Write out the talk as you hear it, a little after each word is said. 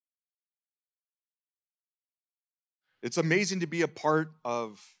It's amazing to be a part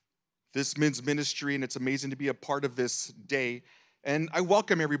of this men's ministry, and it's amazing to be a part of this day. And I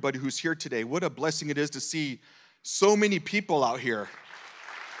welcome everybody who's here today. What a blessing it is to see so many people out here.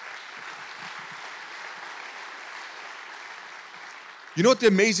 You know what the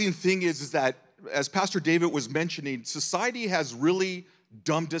amazing thing is that, as Pastor David was mentioning, society has really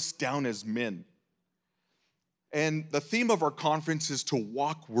dumbed us down as men. And the theme of our conference is to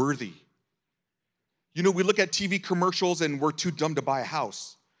walk worthy. You know, we look at TV commercials and we're too dumb to buy a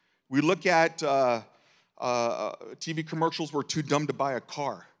house. We look at TV commercials, we're too dumb to buy a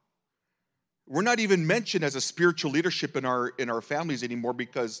car. We're not even mentioned as a spiritual leadership in our families anymore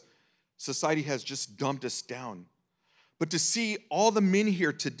because society has just dumbed us down. But to see all the men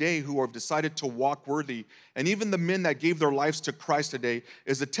here today who have decided to walk worthy, and even the men that gave their lives to Christ today,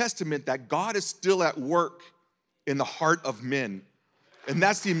 is a testament that God is still at work in the heart of men. And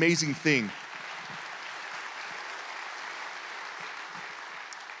that's the amazing thing.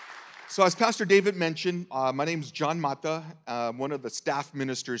 So as Pastor David mentioned, my name is John Matta. I'm one of the staff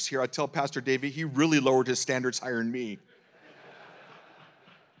ministers here. I tell Pastor David, he really lowered his standards hiring me.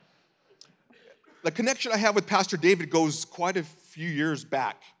 The connection I have with Pastor David goes quite a few years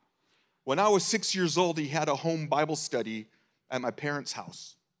back. When I was 6 years old, he had a home Bible study at my parents'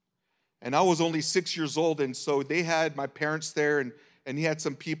 house. And I was only 6 years old, and so they had my parents there, and he had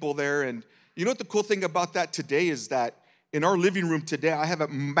some people there. And you know what the cool thing about that today is that in our living room today, I have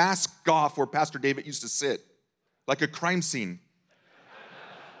it masked off where Pastor David used to sit, like a crime scene.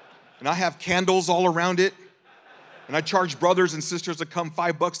 And I have candles all around it, and I charge brothers and sisters to come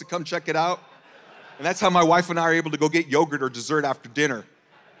 $5 to come check it out. And that's how my wife and I are able to go get yogurt or dessert after dinner.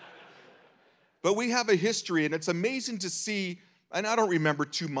 But we have a history, and it's amazing to see, and I don't remember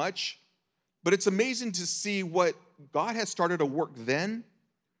too much, but it's amazing to see what God has started to work then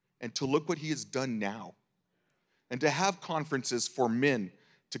and to look what he has done now. And to have conferences for men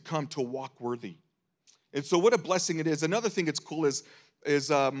to come to walk worthy. And so what a blessing it is. Another thing that's cool is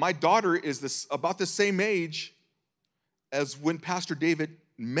my daughter is about the same age as when Pastor David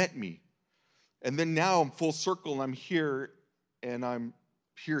met me. And then now I'm full circle and I'm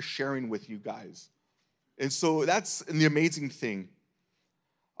here sharing with you guys. And so that's the amazing thing.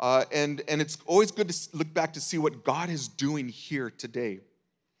 And it's always good to look back to see what God is doing here today.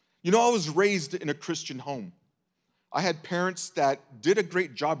 You know, I was raised in a Christian home. I had parents that did a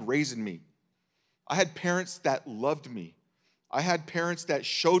great job raising me. I had parents that loved me. I had parents that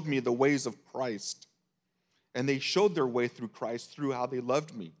showed me the ways of Christ. And they showed their way through Christ through how they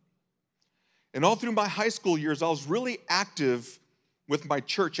loved me. And all through my high school years, I was really active with my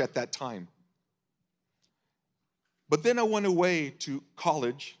church at that time. But then I went away to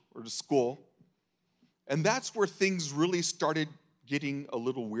college or to school, and that's where things really started getting a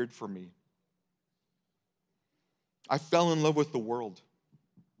little weird for me. I fell in love with the world.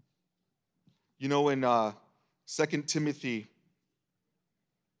 You know, in 2 Timothy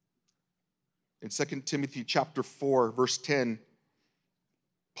chapter 4, verse 10,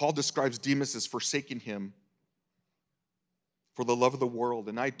 Paul describes Demas as forsaking him for the love of the world,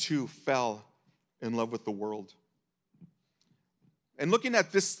 and I too fell in love with the world. And looking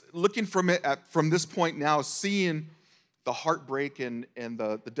from this point now, seeing the heartbreak and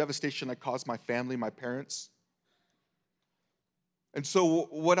the devastation I caused my family, my parents. And so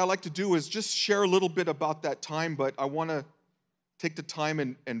what I like to do is just share a little bit about that time, but I want to take the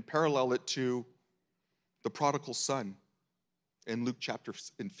time and parallel it to the prodigal son in Luke chapter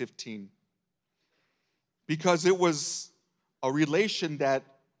 15. Because it was a relation that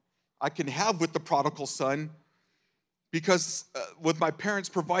I can have with the prodigal son because with my parents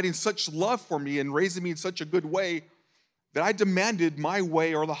providing such love for me and raising me in such a good way that I demanded my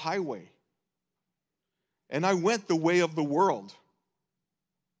way or the highway. And I went the way of the world.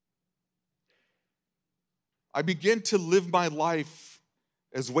 I began to live my life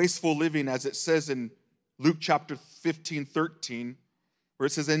as wasteful living, as it says in Luke chapter 15:13, where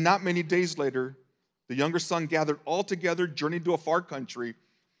it says, "And not many days later, the younger son gathered all together, journeyed to a far country,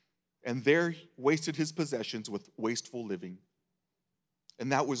 and there wasted his possessions with wasteful living." And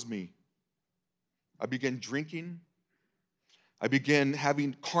that was me. I began drinking. I began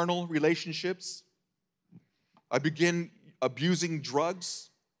having carnal relationships. I began abusing drugs.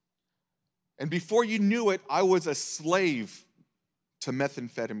 And before you knew it, I was a slave to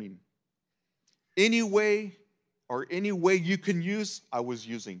methamphetamine. Any way you can use, I was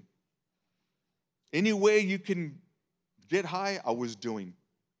using. Any way you can get high, I was doing.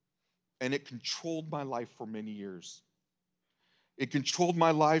 And it controlled my life for many years. It controlled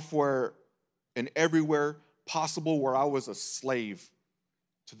my life everywhere possible where I was a slave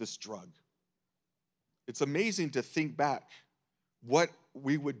to this drug. It's amazing to think back what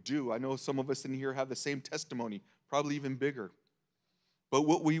we would do. I know some of us in here have the same testimony, probably even bigger. But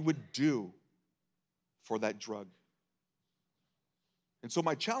what we would do for that drug. And so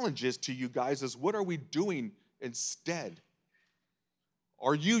my challenge is to you guys is, what are we doing instead?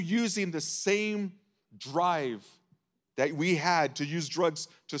 Are you using the same drive that we had to use drugs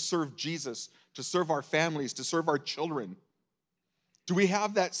to serve Jesus, to serve our families, to serve our children? Do we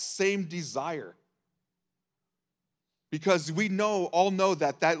have that same desire? Because we all know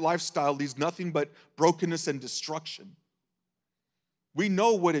that lifestyle leaves nothing but brokenness and destruction. We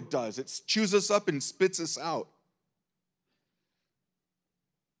know what it does. It chews us up and spits us out.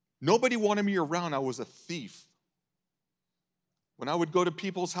 Nobody wanted me around. I was a thief. When I would go to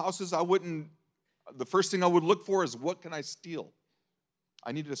people's houses, the first thing I would look for is, what can I steal?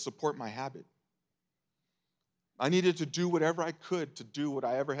 I needed to support my habit. I needed to do whatever I could to do what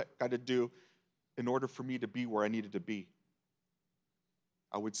I ever got to do in order for me to be where I needed to be.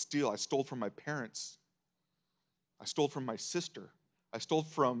 I would steal. I stole from my parents. I stole from my sister. I stole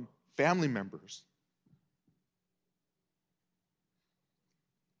from family members.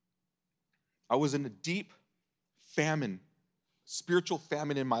 I was in a deep famine, spiritual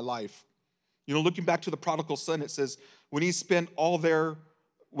famine in my life. You know, looking back to the prodigal son, it says, when he had spent all, there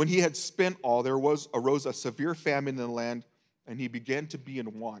arose a severe famine in the land, and he began to be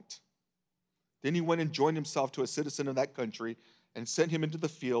in want. Then he went and joined himself to a citizen of that country and sent him into the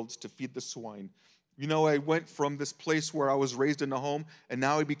fields to feed the swine. You know, I went from this place where I was raised in a home, and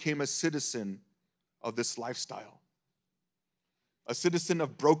now I became a citizen of this lifestyle. A citizen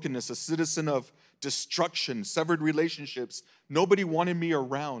of brokenness, a citizen of destruction, severed relationships. Nobody wanted me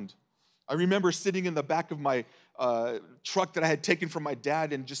around. I remember sitting in the back of my truck that I had taken from my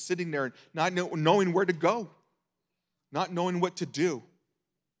dad, and just sitting there and not knowing where to go, not knowing what to do.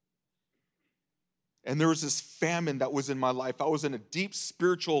 And there was this famine that was in my life. I was in a deep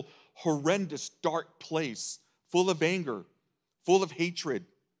spiritual, horrendous, dark place, full of anger, full of hatred.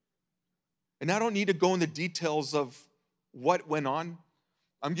 And I don't need to go into details of what went on.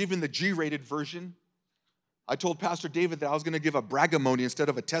 I'm giving the G-rated version. I told Pastor David that I was going to give a bragamony instead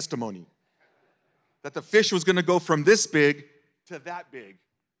of a testimony. That the fish was going to go from this big to that big.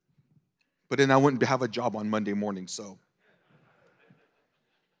 But then I wouldn't have a job on Monday morning, so.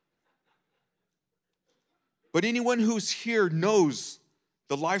 But anyone who's here knows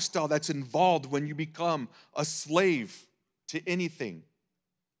the lifestyle that's involved when you become a slave to anything.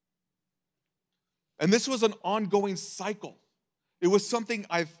 And this was an ongoing cycle. It was something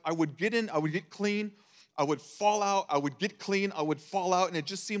I would get in, I would get clean, I would fall out, I would get clean, I would fall out, and it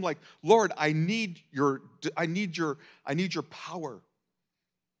just seemed like, Lord, I need your power.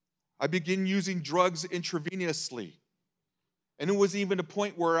 I began using drugs intravenously. And it wasn't even a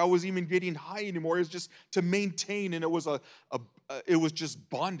point where I was even getting high anymore. It was just to maintain, and it was it was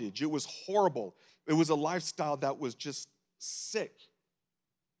just bondage. It was horrible. It was a lifestyle that was just sick.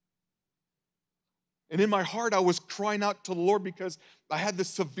 And in my heart, I was crying out to the Lord because I had this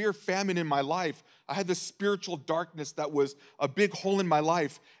severe famine in my life. I had this spiritual darkness that was a big hole in my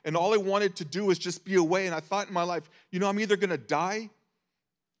life. And all I wanted to do was just be away. And I thought in my life, you know, I'm either going to die,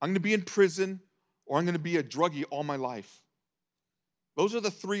 I'm going to be in prison, or I'm going to be a druggie all my life. Those are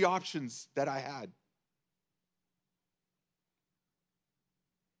the three options that I had.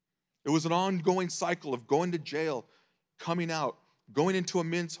 It was an ongoing cycle of going to jail, coming out, going into a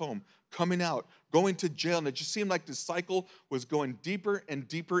men's home, coming out, going to jail. And it just seemed like the cycle was going deeper and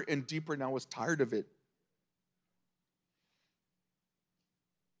deeper and deeper, and I was tired of it.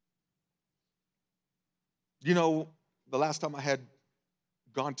 You know, the last time I had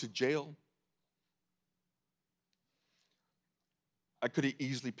gone to jail, I could have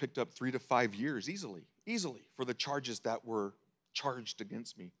easily picked up 3 to 5 years, easily, for the charges that were charged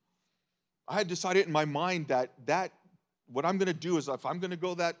against me. I had decided in my mind that what I'm going to do is, if I'm going to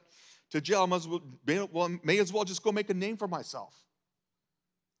go to jail, I may as well just go make a name for myself.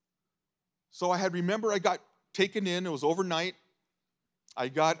 So I got taken in. It was overnight. I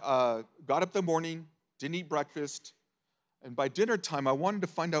got up in the morning, didn't eat breakfast, and by dinner time, I wanted to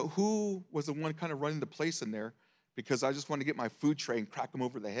find out who was the one kind of running the place in there, because I just wanted to get my food tray and crack them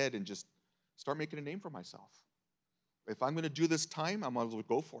over the head and just start making a name for myself. If I'm going to do this time, I might as well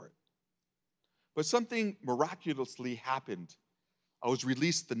go for it. But something miraculously happened. I was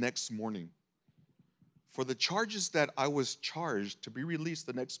released the next morning. For the charges that I was charged, to be released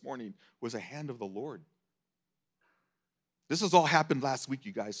the next morning was a hand of the Lord. This has all happened last week,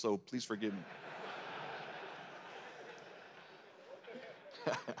 you guys, so please forgive me.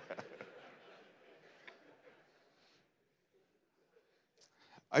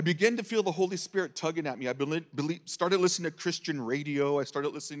 I began to feel the Holy Spirit tugging at me. I started listening to Christian radio. I started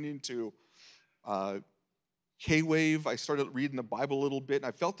listening to K-Wave. I started reading the Bible a little bit, and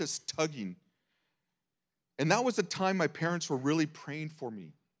I felt this tugging. And that was the time my parents were really praying for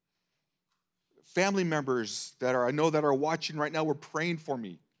me. Family members that I know that are watching right now were praying for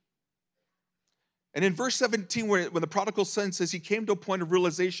me. And in verse 17, when the prodigal son says he came to a point of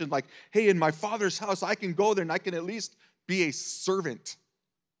realization, like, hey, in my father's house, I can go there and I can at least be a servant.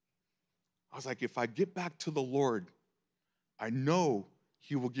 I was like, if I get back to the Lord, I know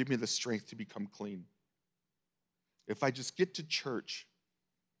he will give me the strength to become clean. If I just get to church,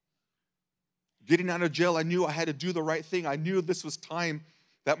 getting out of jail, I knew I had to do the right thing. I knew this was time,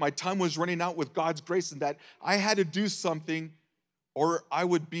 that my time was running out with God's grace, and that I had to do something or I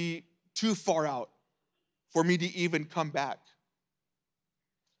would be too far out for me to even come back.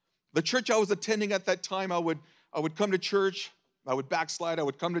 The church I was attending at that time, I would come to church, I would backslide, I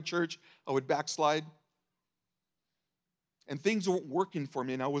would come to church, I would backslide. And things weren't working for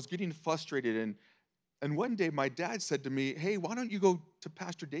me, and I was getting frustrated. And one day my dad said to me, hey, why don't you go to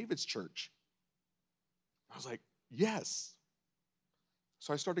Pastor David's church? I was like, yes.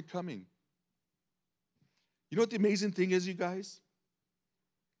 So I started coming. You know what the amazing thing is, you guys?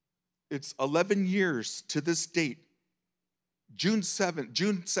 It's 11 years to this date. June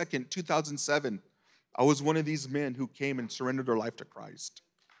 2nd, 2007, I was one of these men who came and surrendered their life to Christ.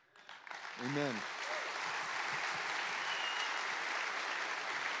 Amen.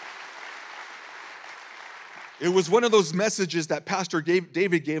 It was one of those messages that Pastor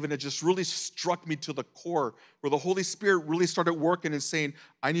David gave, and it just really struck me to the core, where the Holy Spirit really started working and saying,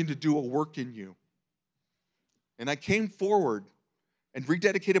 I need to do a work in you. And I came forward and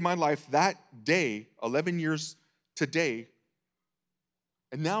rededicated my life that day, 11 years today,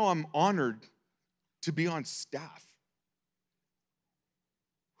 and now I'm honored to be on staff.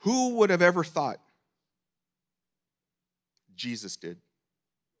 Who would have ever thought? Jesus did.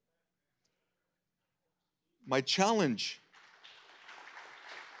 My challenge,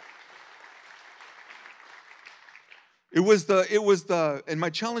 and my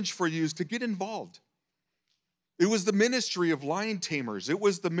challenge for you is to get involved. It was the ministry of lion tamers. It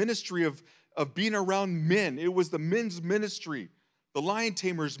was the ministry of being around men. It was the men's ministry, the lion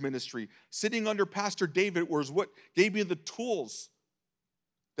tamers ministry. Sitting under Pastor David was what gave me the tools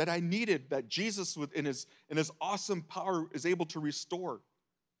that I needed, that Jesus, in his awesome power, is able to restore.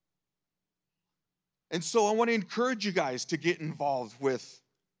 And so I want to encourage you guys to get involved with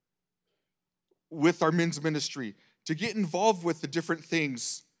our men's ministry, to get involved with the different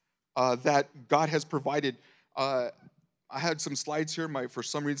things that God has provided. I had some slides here. For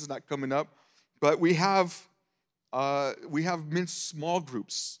some reason, it's not coming up. But we have men's small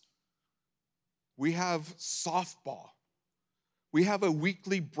groups. We have softball. We have a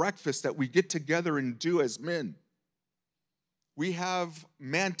weekly breakfast that we get together and do as men. We have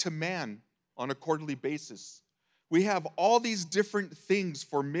man-to-man on a quarterly basis. We have all these different things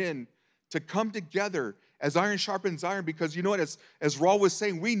for men to come together as iron sharpens iron, because you know what, as Raul was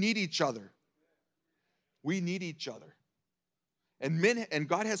saying, we need each other. We need each other. And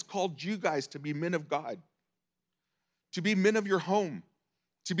God has called you guys to be men of God, to be men of your home,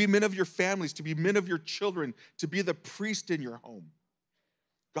 to be men of your families, to be men of your children, to be the priest in your home.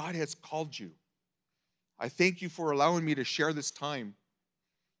 God has called you. I thank you for allowing me to share this time.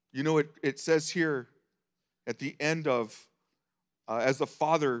 You know, it says here at the end of, as the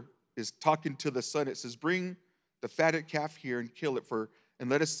father is talking to the son, it says, bring the fatted calf here and kill it and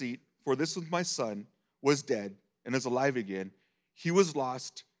let us eat. For this was my son, was dead and is alive again. He was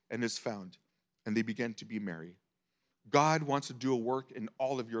lost and is found. And they began to be merry. God wants to do a work in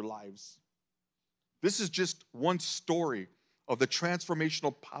all of your lives. This is just one story of the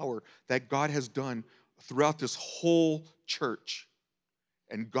transformational power that God has done throughout this whole church.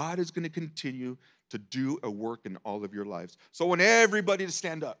 And God is going to continue to do a work in all of your lives. So I want everybody to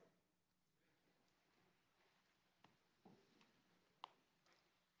stand up.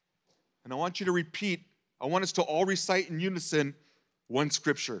 And I want you to repeat. I want us to all recite in unison one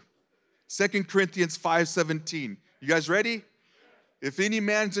scripture. 2 Corinthians 5:17. You guys ready? If any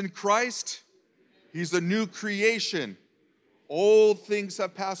man's in Christ, he's a new creation. Old things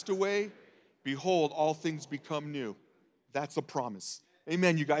have passed away. Behold, all things become new. That's a promise.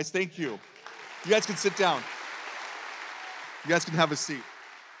 Amen, you guys. Thank you. You guys can sit down. You guys can have a seat.